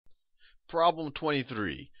Problem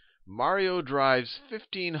 23. Mario drives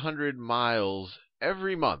 1,500 miles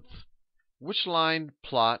every month. Which line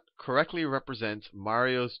plot correctly represents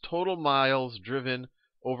Mario's total miles driven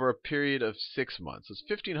over a period of 6 months? It's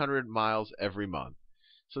 1,500 miles every month.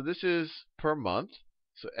 So this is per month.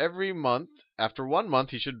 So every month, after 1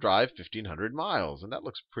 month, he should drive 1,500 miles. And that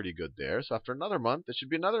looks pretty good there. So after another month, it should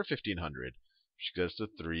be another 1,500. Which goes to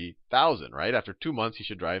 3,000, right? After 2 months, he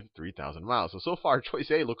should drive 3,000 miles. So far, choice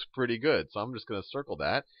A looks pretty good. So I'm just going to circle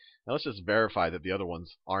that. Now let's just verify that the other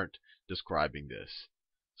ones aren't describing this.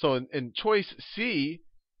 So in choice C,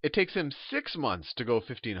 it takes him 6 months to go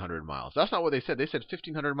 1,500 miles. That's not what they said. They said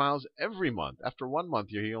 1,500 miles every month. After 1 month,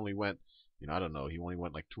 he only went, I don't know, he only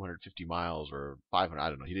went like 250 miles or 500. I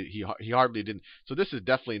don't know. He hardly didn't. So this is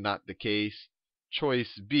definitely not the case.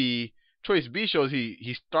 Choice B. Choice B shows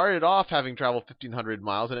he started off having traveled 1,500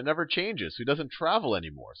 miles and it never changes. So he doesn't travel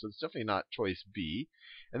anymore. So it's definitely not choice B.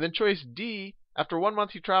 And then choice D, after 1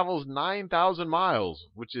 month he travels 9,000 miles,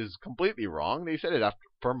 which is completely wrong. They said it after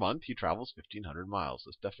per month he travels 1,500 miles. So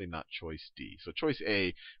it's definitely not choice D. So choice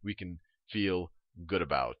A we can feel good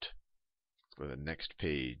about. Let's go to the next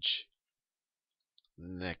page.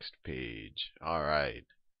 Next page. All right.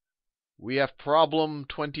 We have problem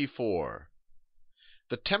 24.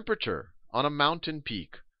 The temperature on a mountain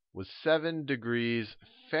peak was 7 degrees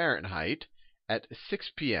Fahrenheit at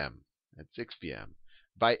 6 p.m.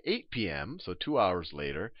 By 8 p.m., so 2 hours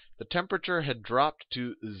later, the temperature had dropped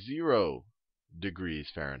to 0 degrees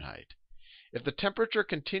Fahrenheit. If the temperature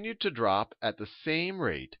continued to drop at the same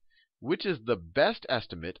rate, which is the best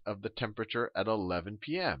estimate of the temperature at 11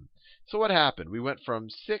 p.m.? So what happened? We went from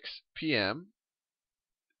 6 p.m.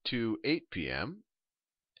 to 8 p.m.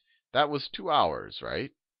 That was 2 hours,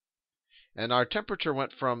 right? And our temperature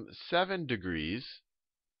went from 7 degrees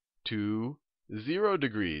to 0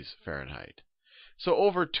 degrees Fahrenheit. So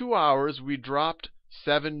over 2 hours, we dropped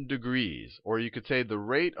 7 degrees. Or you could say the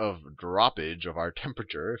rate of droppage of our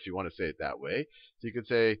temperature, if you want to say it that way. So you could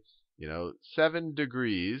say, 7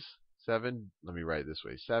 degrees. Let me write it this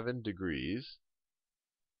way. 7 degrees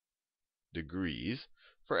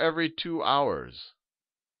for every 2 hours.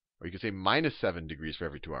 Or you could say minus 7 degrees for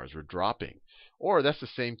every 2 hours. We're dropping. Or that's the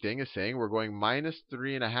same thing as saying we're going minus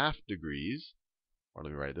 3.5 degrees. Or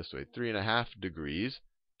let me write it this way. 3.5 degrees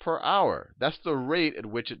per hour. That's the rate at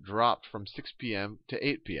which it dropped from 6 p.m. to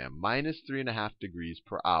 8 p.m. Minus 3.5 degrees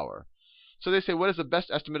per hour. So they say, what is the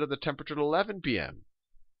best estimate of the temperature at 11 p.m.?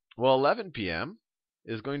 Well, 11 p.m.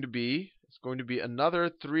 is going to be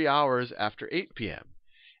another 3 hours after 8 p.m.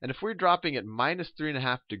 And if we're dropping at minus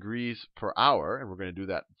 3.5 degrees per hour, and we're going to do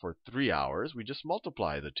that for 3 hours, we just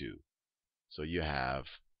multiply the two. So you have,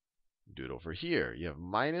 do it over here. You have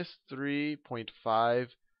minus 3.5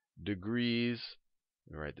 degrees,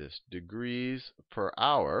 let me write this, degrees per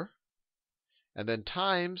hour, and then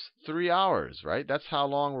times 3 hours, right? That's how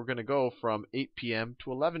long we're going to go from 8 p.m.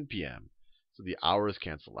 to 11 p.m. So the hours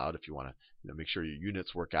cancel out if you want to make sure your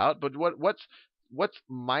units work out. But what's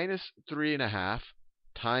minus 3.5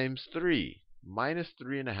 times 3? Minus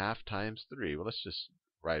 3.5 times 3. Well, let's just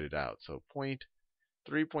write it out. So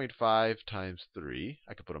 3.5 times 3.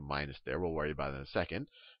 I could put a minus there. We'll worry about it in a second.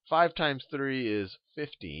 5 times 3 is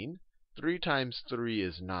 15. 3 times 3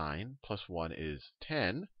 is 9. Plus 1 is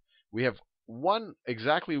 10. We have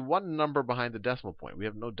exactly one number behind the decimal point. We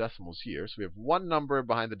have no decimals here. So we have one number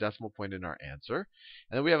behind the decimal point in our answer.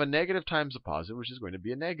 And then we have a negative times a positive, which is going to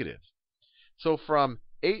be a negative. So from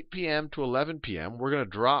 8 p.m. to 11 p.m., we're going to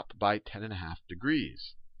drop by 10.5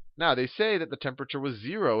 degrees. Now, they say that the temperature was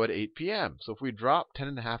 0 at 8 p.m. So if we drop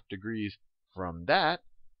 10.5 degrees from that,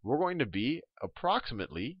 we're going to be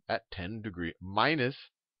approximately at minus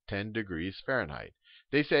 10 degrees Fahrenheit.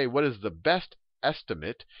 They say, what is the best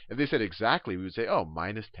estimate? If they said exactly, we would say, oh,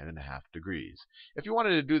 minus 10.5 degrees. If you wanted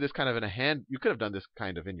to do this kind of in a hand, you could have done this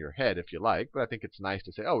kind of in your head if you like, but I think it's nice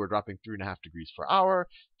to say, oh, we're dropping 3.5 degrees per hour.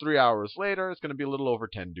 3 hours later, it's going to be a little over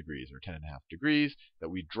 10 degrees, or 10.5 degrees, that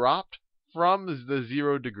we dropped from the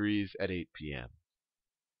 0 degrees at 8 p.m.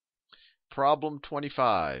 Problem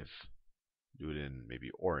 25. Do it in maybe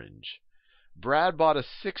orange. Brad bought a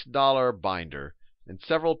 $6 binder and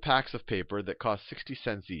several packs of paper that cost 60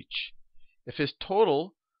 cents each. If his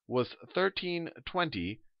total was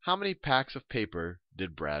 $13.20, how many packs of paper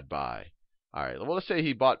did Brad buy? All right, well, let's say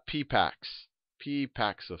he bought P packs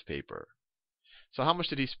of paper. So how much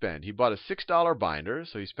did he spend? He bought a $6 binder,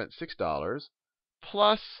 so he spent $6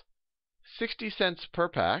 plus 60 cents per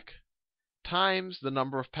pack times the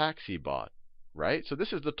number of packs he bought, right? So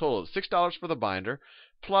this is the total. $6 for the binder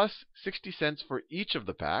plus 60 cents for each of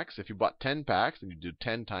the packs. If you bought 10 packs, then you do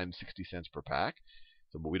 10 times 60 cents per pack.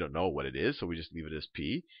 So, but we don't know what it is, so we just leave it as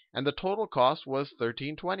P. And the total cost was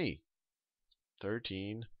 $13.20.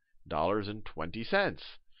 $13.20.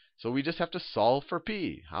 So we just have to solve for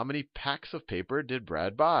P. How many packs of paper did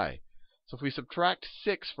Brad buy? So if we subtract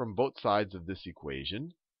 6 from both sides of this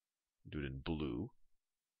equation, do it in blue.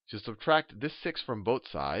 To subtract this 6 from both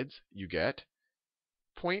sides, you get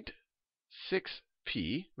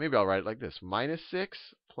 0.6p. Maybe I'll write it like this. Minus 6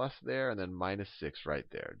 plus there, and then minus 6 right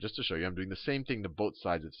there. Just to show you I'm doing the same thing to both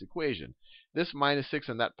sides of this equation. This minus 6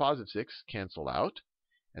 and that positive 6 cancel out.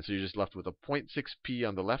 And so you're just left with a 0.6p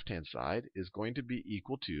on the left-hand side is going to be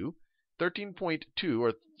equal to 13.2,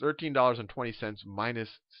 or $13.20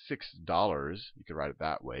 minus $6. You could write it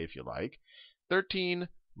that way if you like. 13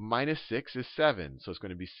 minus 6 is 7. So it's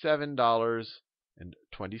going to be $7.20, or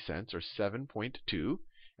 7.2.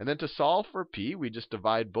 And then to solve for p, we just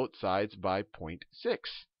divide both sides by 0.6. So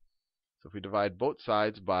if we divide both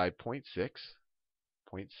sides by 0.6,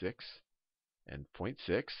 0.6, and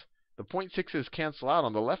 0.6, the 0.6's cancel out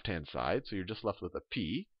on the left-hand side, so you're just left with a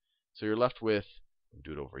p. So you're left with,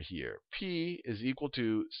 do it over here, p is equal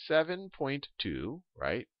to 7.2,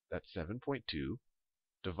 right? That's 7.2,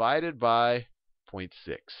 divided by 0.6.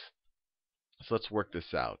 So let's work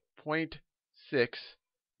this out. 0.6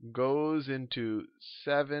 goes into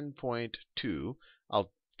 7.2.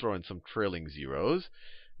 I'll throw in some trailing zeros.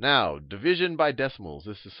 Now, division by decimals.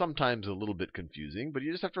 This is sometimes a little bit confusing, but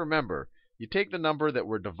you just have to remember, you take the number that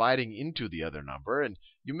we're dividing into the other number, and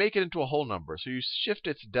you make it into a whole number. So you shift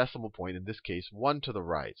its decimal point, in this case, 1 to the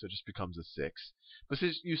right. So it just becomes a 6. But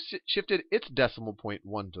since you shifted its decimal point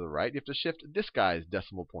 1 to the right, you have to shift this guy's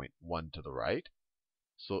decimal point 1 to the right.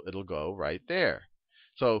 So it'll go right there.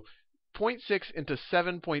 So 0.6 into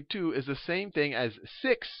 7.2 is the same thing as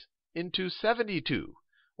 6 into 72.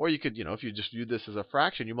 Or you could, if you just view this as a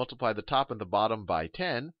fraction, you multiply the top and the bottom by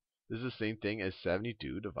 10. This is the same thing as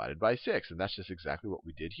 72 divided by 6. And that's just exactly what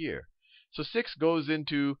we did here. So 6 goes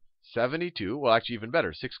into 72. Well, actually, even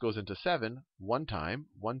better. 6 goes into 7 one time.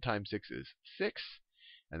 1 times 6 is 6.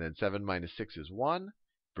 And then 7 minus 6 is 1.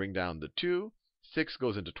 Bring down the 2. 6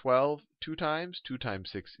 goes into 12 2 times. 2 times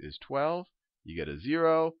 6 is 12. You get a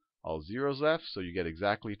 0. All zeros left, so you get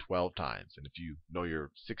exactly 12 times. And if you know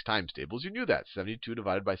your 6 times tables, you knew that. 72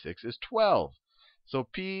 divided by 6 is 12. So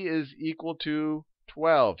P is equal to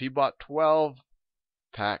 12. He bought 12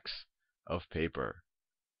 packs of paper.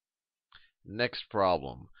 Next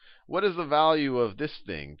problem. What is the value of this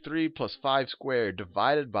thing? 3 plus 5 squared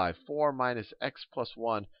divided by 4 minus x plus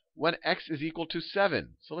 1 when x is equal to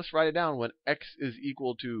 7. So let's write it down when x is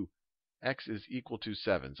equal to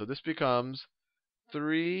 7. So this becomes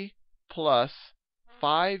 3 plus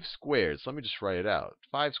 5 squared. So let me just write it out.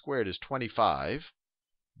 5 squared is 25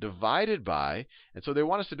 divided by, and so they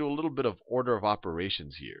want us to do a little bit of order of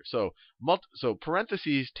operations here. So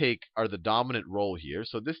parentheses are the dominant role here.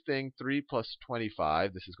 So this thing, 3 plus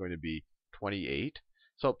 25, this is going to be 28.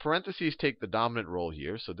 So parentheses take the dominant role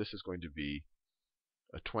here. So this is going to be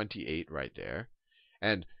a 28 right there.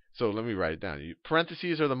 And so let me write it down.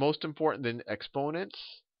 Parentheses are the most important in exponents,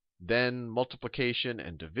 then multiplication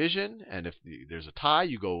and division. And if there's a tie,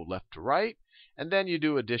 you go left to right. And then you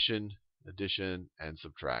do addition, and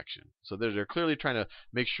subtraction. So they're clearly trying to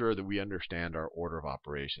make sure that we understand our order of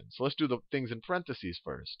operations. So let's do the things in parentheses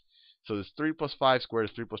first. So this 3 plus 5 squared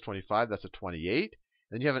is 3 plus 25. That's a 28.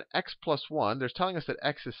 Then you have an x plus 1. They're telling us that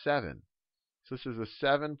x is 7. So this is a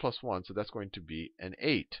 7 plus 1. So that's going to be an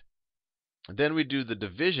 8. And then we do the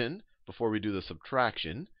division before we do the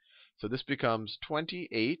subtraction. So this becomes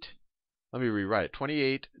 28. Let me rewrite it.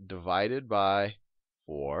 28 divided by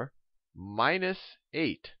 4 minus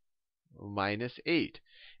 8. Minus 8.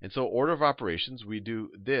 And so order of operations, we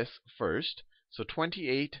do this first. So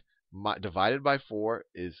 28 divided by 4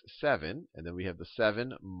 is 7. And then we have the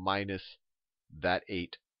 7 minus that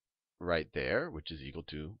 8 right there, which is equal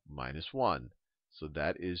to minus 1. So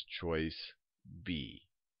that is choice B.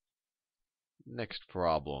 Next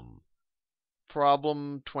problem.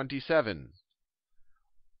 Problem 27.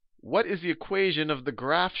 What is the equation of the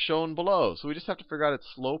graph shown below? So we just have to figure out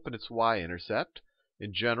its slope and its y-intercept.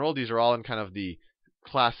 In general, these are all in kind of the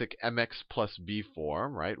classic mx plus b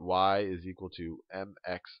form, right? Y is equal to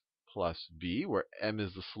mx plus b, where m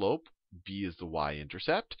is the slope, b is the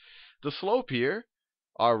y-intercept. The slope here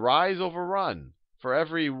are rise over run. For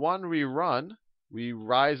every 1 we run, we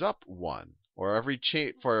rise up 1. Or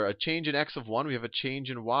for a change in x of 1, we have a change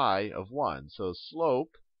in y of 1. So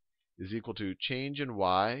slope is equal to change in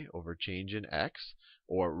y over change in x,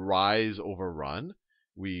 or rise over run.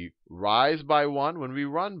 We rise by 1 when we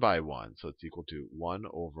run by 1. So it's equal to 1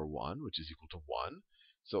 over 1, which is equal to 1.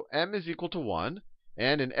 So m is equal to 1.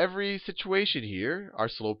 And in every situation here, our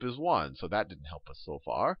slope is 1. So that didn't help us so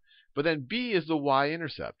far. But then b is the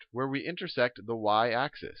y-intercept, where we intersect the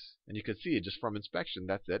y-axis. And you can see it just from inspection.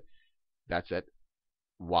 That's at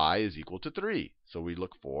y is equal to 3. So we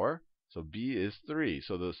look for, so b is 3.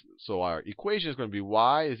 So our equation is going to be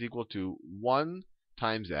y is equal to 1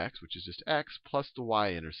 times x, which is just x, plus the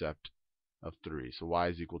y-intercept of 3. So y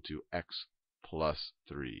is equal to x plus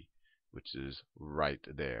 3, which is right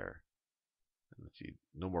there. Let's see,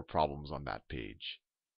 no more problems on that page.